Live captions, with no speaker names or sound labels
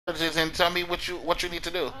and tell me what you need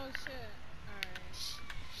to do. Oh shit.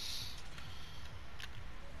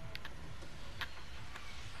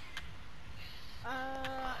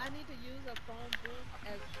 Alright. I need to use a phone booth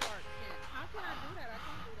as Clark Kent. How can I do that? I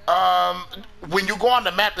can't do that. Um, Hold on, let me when you see. go on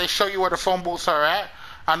the map, they show you where the phone booths are at.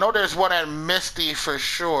 I know there's one at Misty for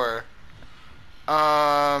sure.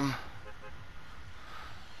 Um,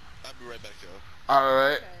 I'll be right back, y'all. all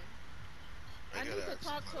right. Okay. I I gotta need to ask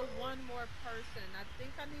talk to somebody. one more person. I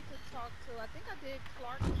think I need to talk to. I think I did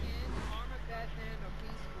Clark Kent, Armor Batman, or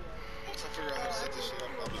Beast Boy. Once I figure out So how to I set this did shit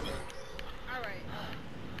up, two I'll of be them. back. All right, all right.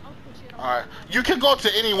 Oh shit! I'm All right. falling off You the can map. go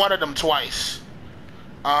to any one of them twice.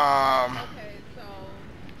 Um, Okay, so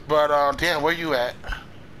but damn, where you at?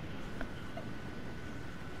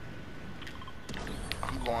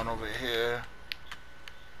 I'm going over here.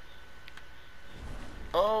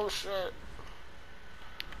 Oh shit.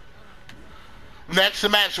 hold on. Next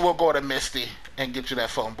match, we'll go to Misty and get you that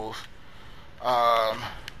phone booth. Um,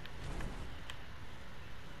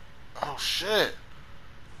 oh shit.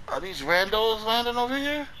 Are these randos landing over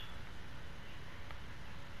here?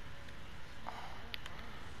 Shit, where are they?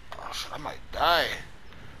 Oh shit, I might die.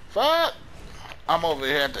 Fuck. I'm over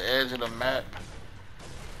here at the edge of the map.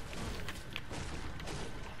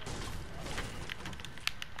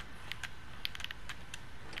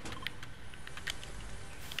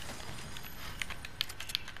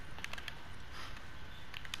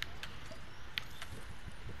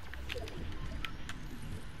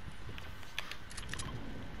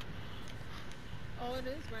 Oh, it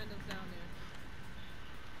is randoms down there.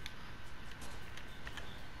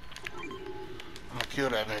 I'm gonna kill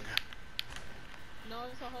that nigga. No,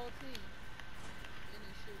 it's a whole team. And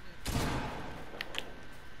it's shooting at me.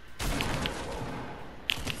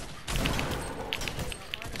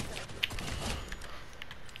 An artifact is in this room.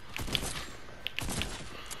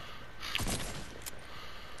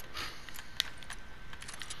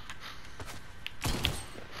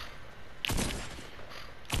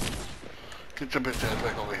 Get your bitch ass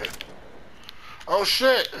back over here. Oh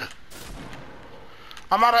shit.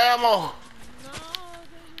 I'm out of ammo. No,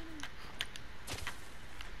 they're really.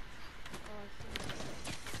 Oh, I see him.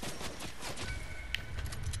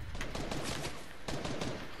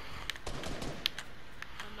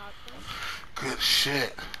 I knocked him. Good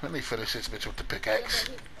shit. Let me finish this bitch with the Yeah, pickaxe.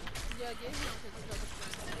 yeah, get him because his other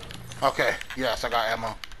friend is here. Okay. Yes, I got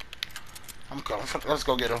ammo. I'm coming. Let's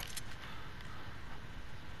go get him.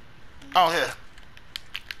 Oh, here.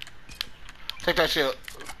 Take that shit.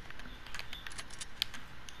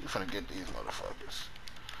 You finna get these motherfuckers.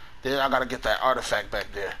 Then I gotta get that artifact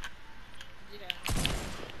back there. Yeah.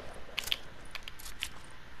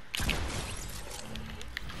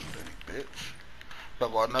 Dirty bitch.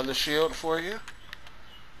 Got another shield for you.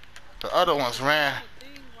 The other ones There's ran a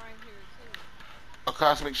thing right here too. a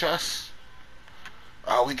cosmic chest. Yeah.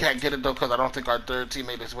 Oh, we can't get it though because I don't think our third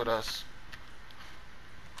teammate is with us.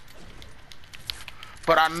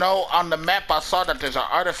 But I know on the map I saw that there's an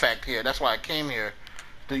artifact here. That's why I came here.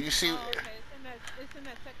 Do you see? Oh, okay. It's in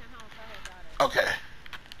that second house. I had got it. Okay.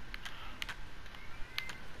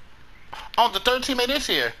 Oh, the third teammate is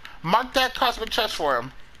here. Mark that cosmic chest for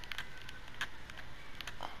him.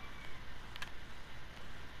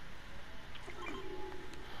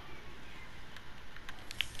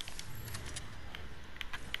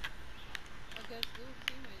 I guess dude's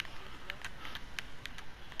teammates just left him.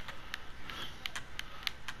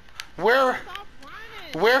 Where? Stop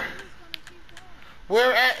running. Where? You're just gonna keep going.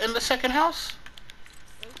 Where at in the second house?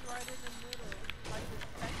 It's right in the middle, like the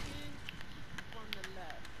second from the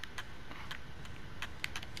left.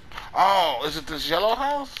 Oh, is it this yellow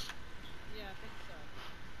house? Yeah, I think so.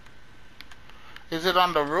 Is it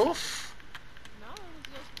on the roof? No, it was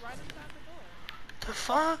just right inside the door. The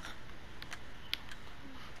fuck?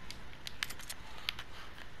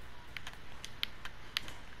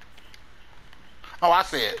 Oh, I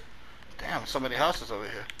see it. Damn, so many houses over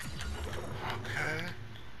here. Okay.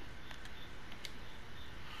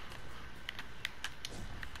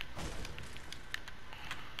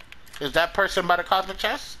 Is that person by the cosmic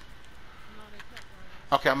chest? No, they kept running.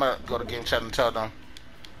 Okay, I'm gonna go to game chat and tell them.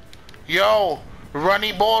 Yo,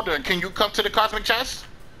 Runny Boulder, can you come to the cosmic chest?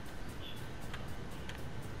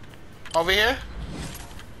 Over here?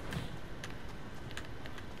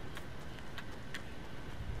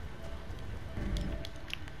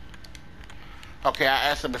 Okay, I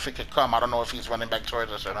asked him if he could come. I don't know if he's running back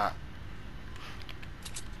towards us or not.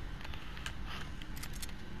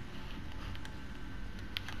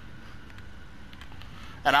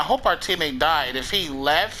 And I hope our teammate died. If he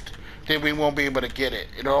left, then we won't be able to get it.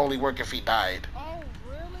 It'll only work if he died. Oh,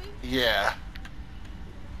 really? Yeah.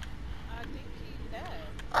 I think he left.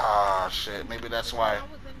 Ah, shit. Maybe that's But when why. I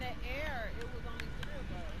was in the air, it was only three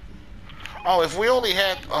of us. Oh, if we only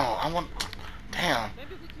had. Oh, I want. Damn.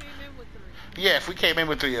 Maybe we came in with three. Yeah, if we came in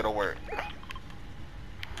with three, it'll work.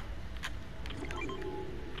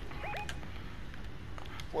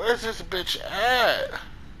 Where's this bitch at?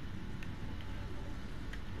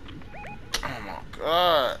 Oh my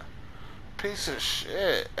god. Piece of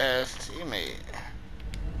shit ass teammate.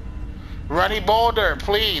 Runny Boulder,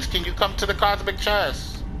 please, can you come to the cosmic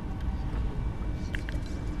chest?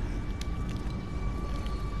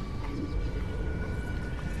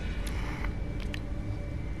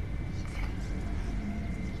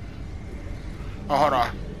 Oh, hold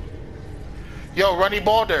on. Yo, Runny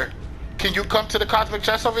Boulder, can you come to the cosmic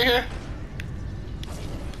chest over here?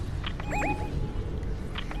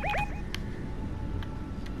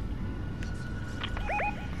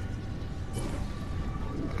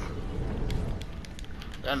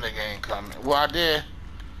 That nigga ain't coming. Well, I did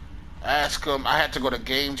ask him. I had to go to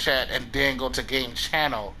game chat and then go to game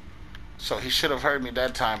channel. So he should have heard me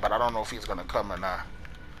that time, but I don't know if he's gonna come or not.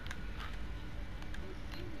 He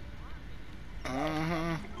see me farming.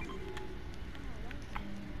 Mm-hmm. Oh, why is he?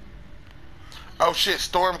 Oh shit,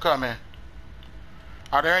 storm coming.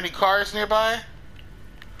 Are there any cars nearby?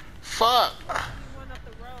 Fuck. Yeah, I see one up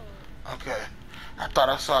the road. Okay. I thought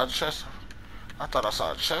I saw a chest. I thought I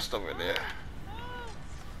saw a chest over there. No, no.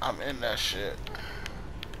 I'm in that shit.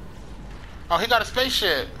 Oh, he got a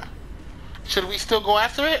spaceship. Should we still go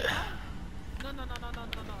after it? No, no, no, no, no,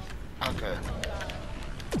 no, no. Okay. Please don't die.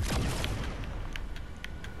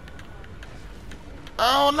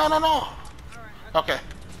 Oh, no, no, no. All right, I got Okay. it.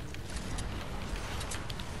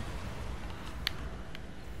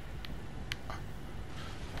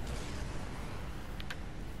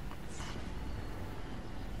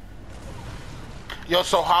 Yo,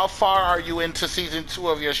 so how far are you into season 2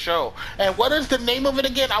 of your show? And what is the name of it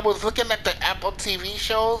again? I was looking at the Apple TV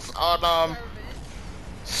shows on Servant.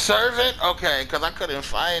 Servant. Okay, because I couldn't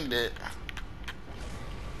find it.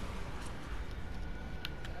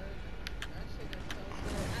 Servant. That shit is so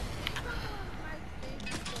good. I think I'm on like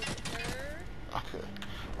maybe the third. Okay.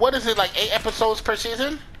 What is it, like 8 episodes per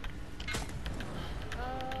season?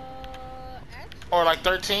 Or like Actually,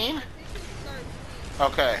 13? I think it's 13.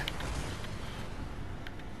 Okay.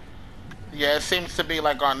 Yeah, it seems to be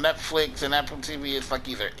like on Netflix and Apple TV, it's like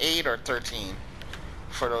either 8 or 13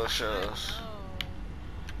 for those I shows. know.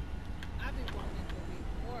 I be wanting it to be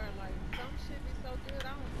more. Like some shit be so good, I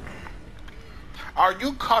don't be wanting it to end. Are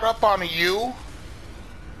you caught up on You?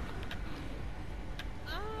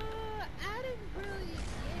 I didn't really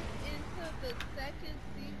get into the second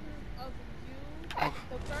season of You.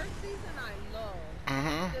 The first season I loved.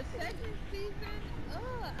 Mm-hmm. The second season,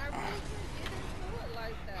 I really couldn't get into it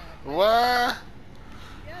like that. What?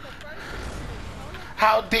 Yeah, the first season was hella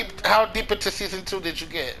How good. deep I how loved deep it. into season 2 did you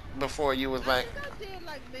get before you was I like, think I did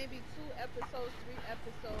like maybe 2 episodes, 3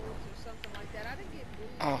 episodes, or something like that. I didn't get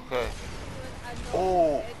really too okay. deep into it. I know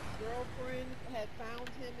his Oh, ex-girlfriend had found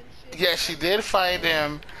him and shit, yeah, but she that was did find it.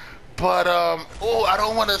 him, but oh, I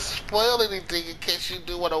don't want to spoil anything in case you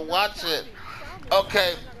do want to No, watch it. tell me, because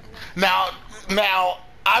Okay, I'm not gonna lie. now now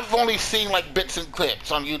I've only seen like bits and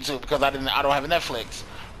clips on YouTube because I don't have Netflix,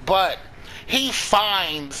 but he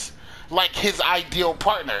finds like his ideal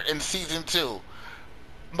partner in season 2.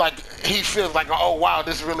 Like he feels like, oh wow,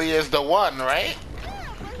 this really is the one, right?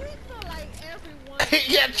 Yeah, but he feel like everyone is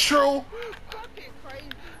the Yeah, one. true. He's fucking crazy.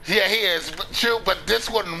 Yeah, he is true, but this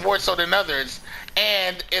one more so than others.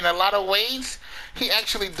 And in a lot of ways, he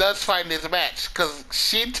actually does find his match because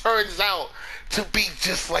she turns out to be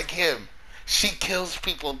just like him. She kills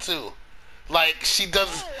people too. Like she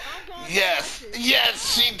does. Oh, I'm going to watch Yes, it.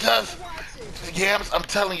 yes, she I'm going does. to watch it. Yams, I'm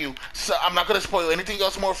telling you. So I'm not gonna spoil anything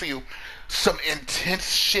else more for you. Some intense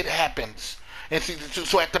shit happens in season 2.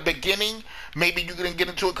 So at the beginning, maybe you didn't get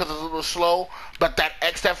into it because it's a little slow. But that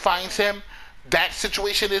ex that finds him, that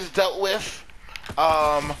situation is dealt with.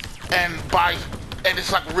 Um, and by and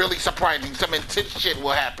it's like really surprising. Some intense shit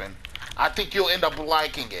will happen. I think you'll end up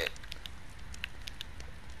liking it.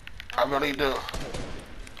 I I'm really going to do. watch it.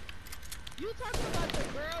 You talking about the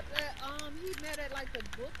girl that he met at like the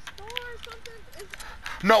bookstore or something? Is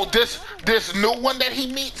No, there this another one? this new one that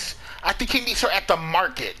he meets, I think he meets her at the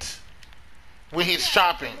market when he's Yeah,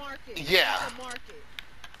 at the shopping. market. At Yeah. the market.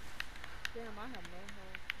 Damn, I have no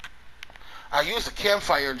hope. I used a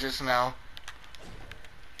campfire just now.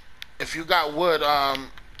 If you got wood, let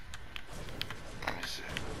me see.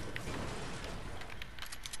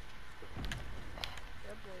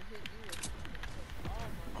 That boy hit me with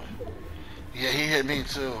all my shit. Yeah, he hit me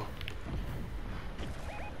too.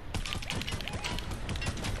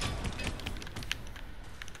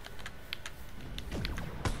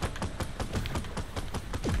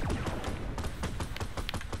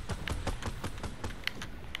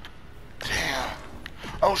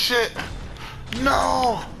 Oh shit!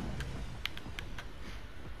 No!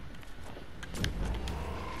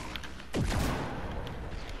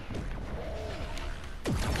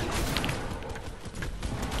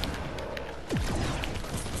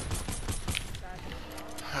 Got his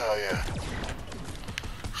shot. Hell yeah.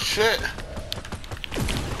 Shit!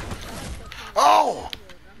 Oh, so can't get the Oh! kill.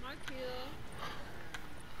 Got my kill.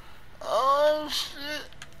 Oh shit!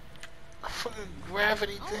 Fucking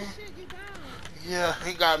gravity Oh thing. shit, you down. Yeah,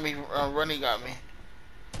 he got me. Runny got me.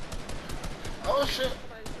 Oh shit!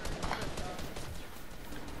 Somebody's trying to hit your dog.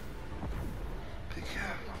 Be He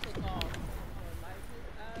careful. took off. I'm gonna light his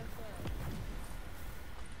ass up.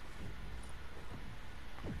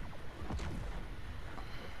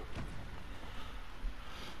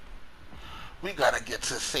 We gotta get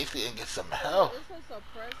to safety and get some Oh, help. it's a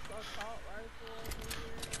suppressed assault rifle over here.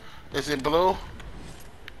 Is it blue?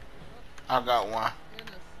 Yep. I got one. And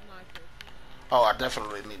a sniper too. Oh, I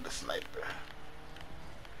definitely need the sniper.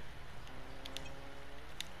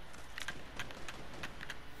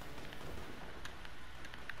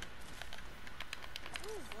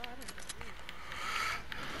 Oh, bro, I didn't know you was gonna say that.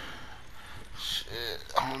 Shit,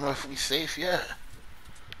 I don't know if we safe yet.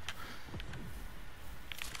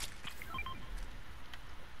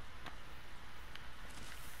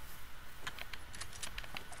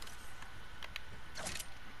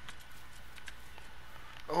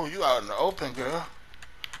 Oh, you out in the open, girl.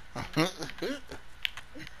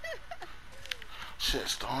 Shit,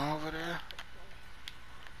 storm over there.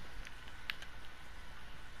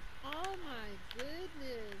 Oh my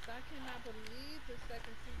goodness. I cannot believe the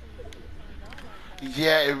second season of You turned out like that.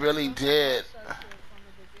 Yeah, it really Must have did. watched that shit from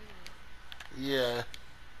the beginning. Yeah,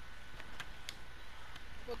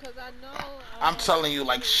 Because I know I'm telling you,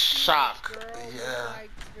 like his teenage shock. girl was Yeah.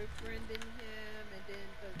 like befriending him, and then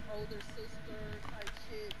the older sister type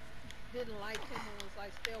shit didn't like him and was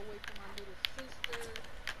like, stay away from my little sister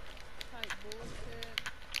type bullshit.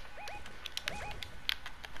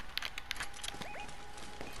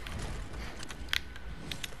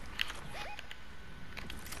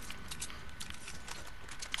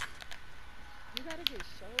 You gotta get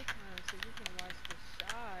Showtime so you can watch The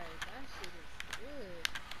Shy. That shit is good.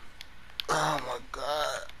 Oh my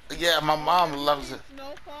god. Yeah, my Oh, mom have you loves seen it.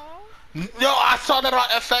 Snowfall? No, I saw that on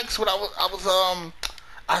FX when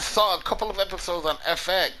I saw a couple of episodes on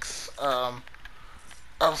FX of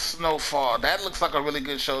Snowfall. That looks like a really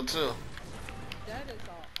good show too. That is an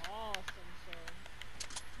awesome show.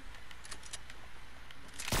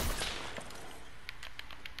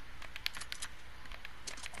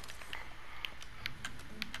 You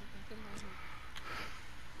can kill my hook.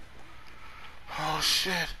 Oh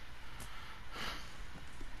shit.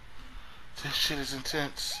 This shit is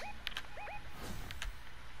intense.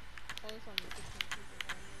 Oh, it's only 16 people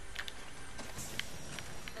left.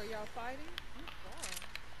 Are y'all fighting? I'm far.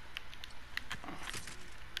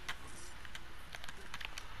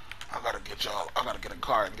 I gotta get a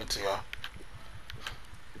car and get to y'all.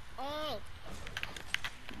 Oh!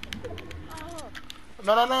 Oh!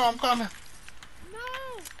 No, no, no, I'm coming. No!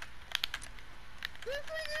 This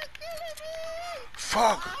nigga is killing me!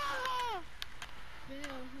 Fuck. Ah! Damn, he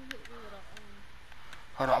hit me with a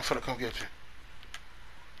Hold on, I'm finna come get you.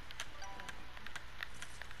 Yeah,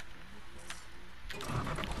 he close to you.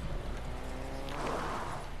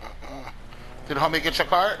 Did homie get your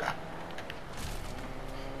card?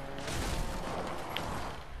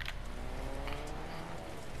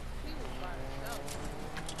 He was by himself.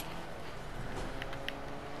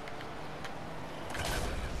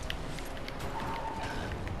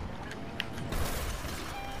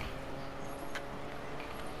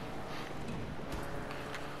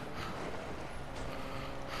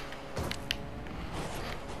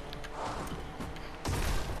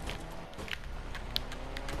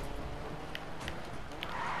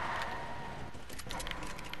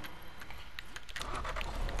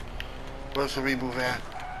 Where's the reboot van?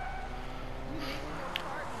 You leaving your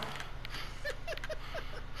partner.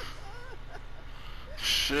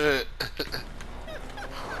 Shit.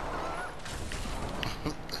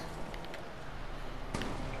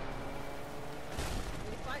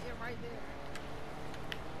 They fighting right there.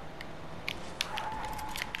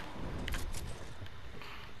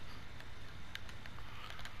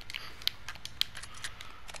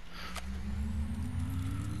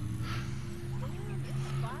 Damn, it's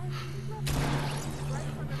 5 enemies left. Oh, he's right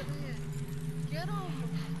in front of the van. Get him!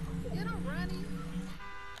 Get him, Ronnie!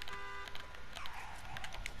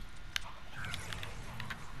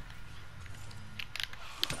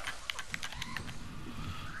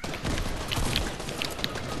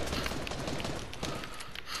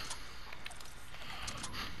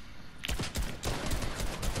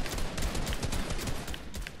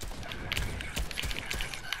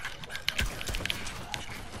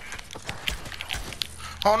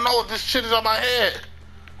 Oh no, this shit is on my head.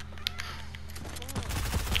 Fuck.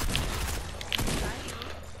 Got him.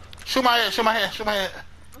 Shoot my head, shoot my head, shoot my head.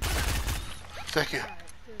 I'm trying. Thank you. Alright,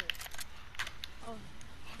 good. Oh,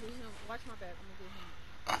 get him. Watch my back. I'm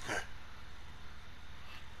gonna get him. Okay.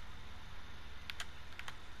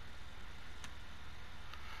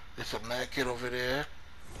 There's a mad kid over there.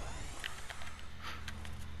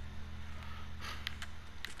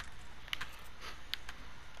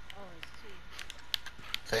 Oh, it's two.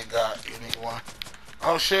 Thank God, you need one.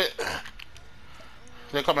 Oh shit.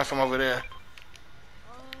 They're Oh, coming from over there.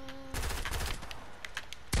 oh.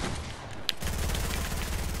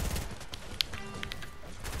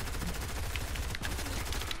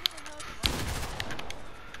 Who the hell's running?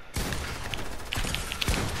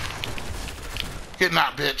 Get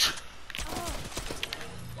knocked, bitch.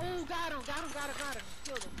 Oh, oh, got him.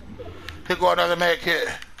 Killed him. Here go another mad kid.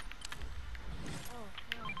 Oh,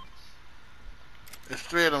 gosh. There's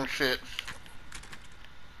three of them shits.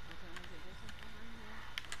 Okay, I'm gonna get this one from right here.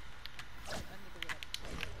 I need to get up.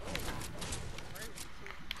 Oh, spray one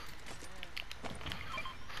too.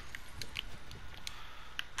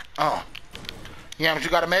 Oh. Yeah, but you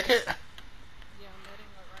gotta make it? Yeah, I'm letting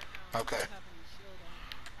up right now. I Okay. don't have any shield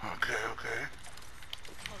on. Okay, okay.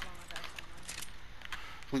 Hold on, I got some right here.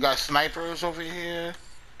 We got snipers over here.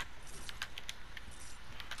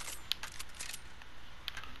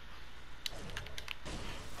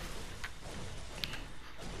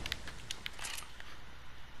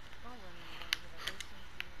 Don't run anywhere over there. They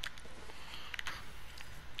sneaky.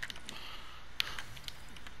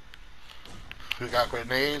 We got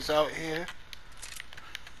grenades out here.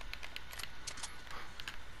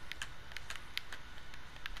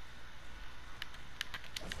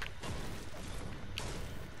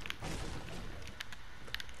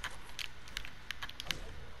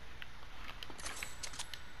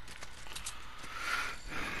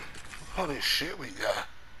 Holy shit we got.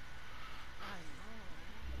 I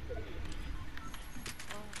know.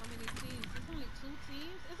 Oh, how many teams? It's only two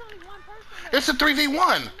teams? It's only one person left. It's a 3v1.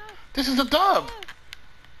 Oh, no. This is a dub. Yes.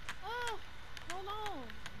 Oh, hold on.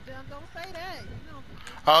 Don't say that. You know.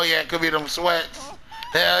 Oh yeah, it could be them sweats. Oh.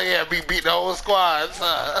 Hell yeah, we beat the whole squad. You see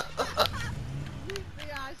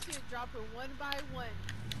our shit dropping one by one.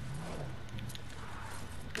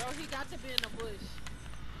 Bro, he got to be in the bush.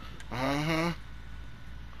 Mm-hmm.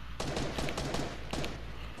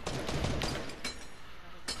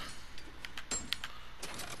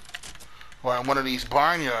 Or in one of these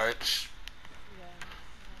barnyards. Yeah.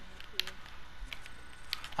 Up here.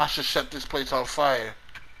 I should set this place on fire.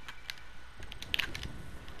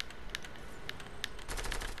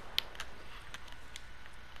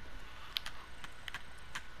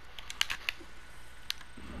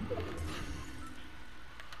 Oh,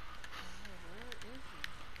 where is he?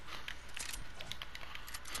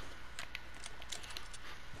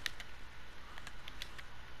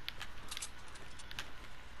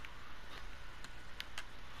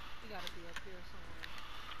 He gotta be up here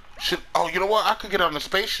somewhere. Oh, you know what? I could get on the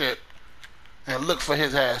spaceship and look for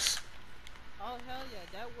his ass. Oh, hell yeah.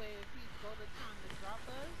 That way, if he go to time to drop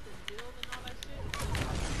us and build and all that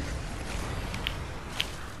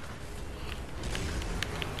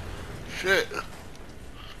shit. Shit.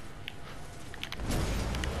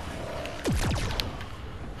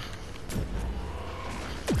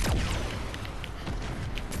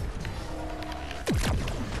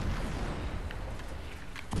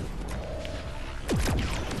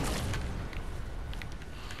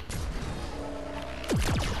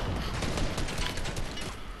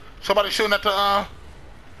 Somebody shooting at the I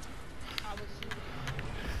was shooting.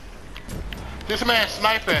 this man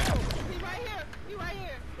sniping. Oh, he right here. He right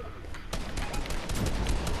here.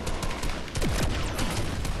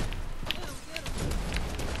 Get him, get him.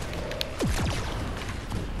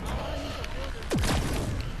 Oh, he's a builder.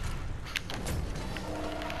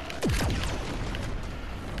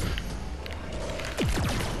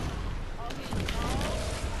 Oh,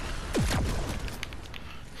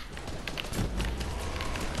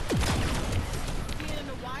 he in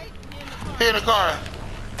the white, he in the car. Here in the car.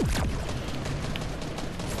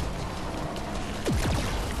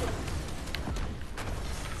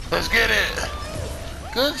 Let's get it.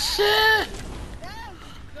 Good shit. Let's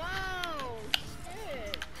go.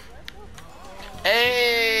 Shit.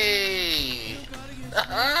 Hey.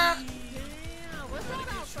 Damn. Was that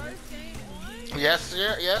our first game on? Yes,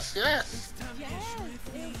 sir. Yes, yes. Yes, it was.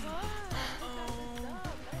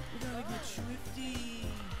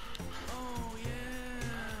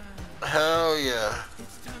 Hell yeah.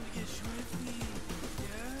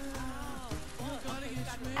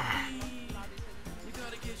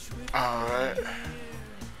 All right.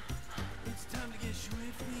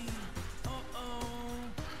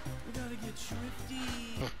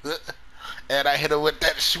 And I hit her with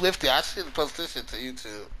that Swifty. I should post this shit to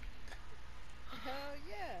YouTube. Hell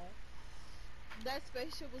yeah. That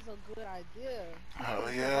spaceship was a good idea. He Oh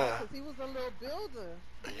could have survived yeah, because he was a little builder.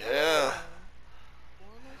 yeah. Yeah.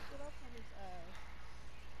 Blowing that shit up on his ass.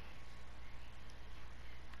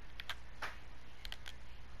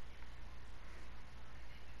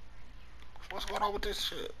 What's going on with this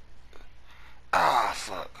shit? Ah,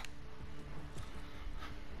 fuck.